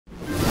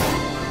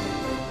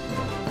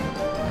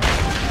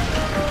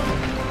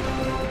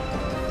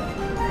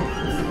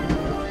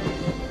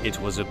It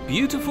was a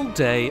beautiful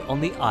day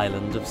on the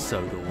island of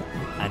Sodor,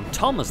 and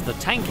Thomas the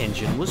tank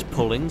engine was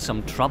pulling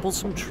some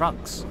troublesome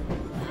trucks.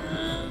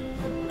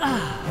 Hold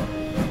back!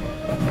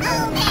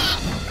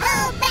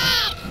 Hold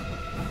back!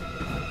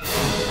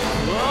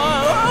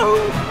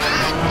 Whoa!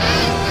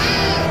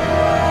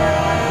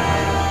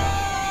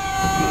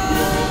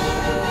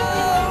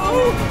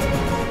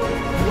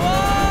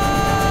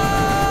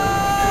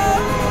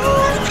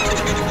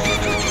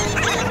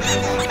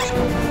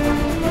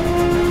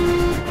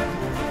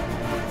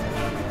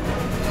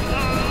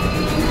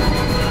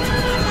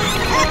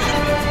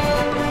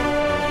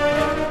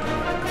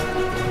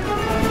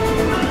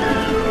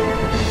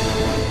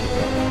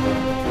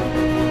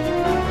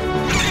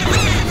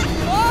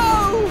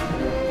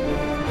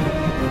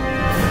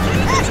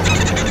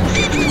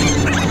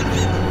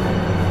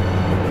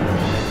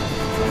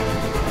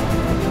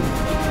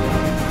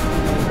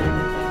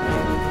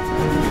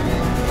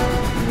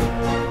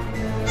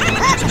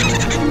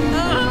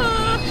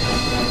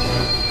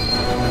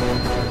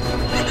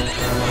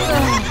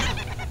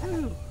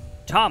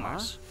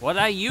 Thomas, what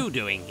are you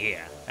doing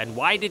here? And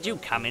why did you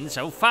come in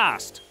so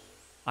fast?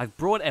 I've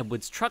brought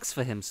Edward's trucks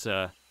for him,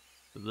 sir.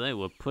 But they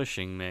were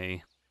pushing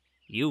me.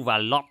 You've a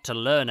lot to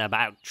learn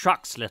about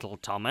trucks, little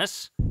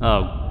Thomas.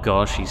 Oh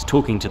gosh, he's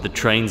talking to the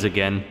trains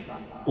again.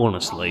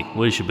 Honestly,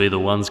 we should be the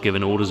ones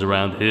giving orders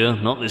around here,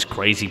 not this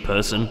crazy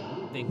person.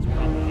 Things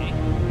properly.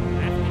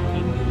 Have to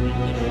keep moving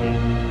the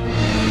ship.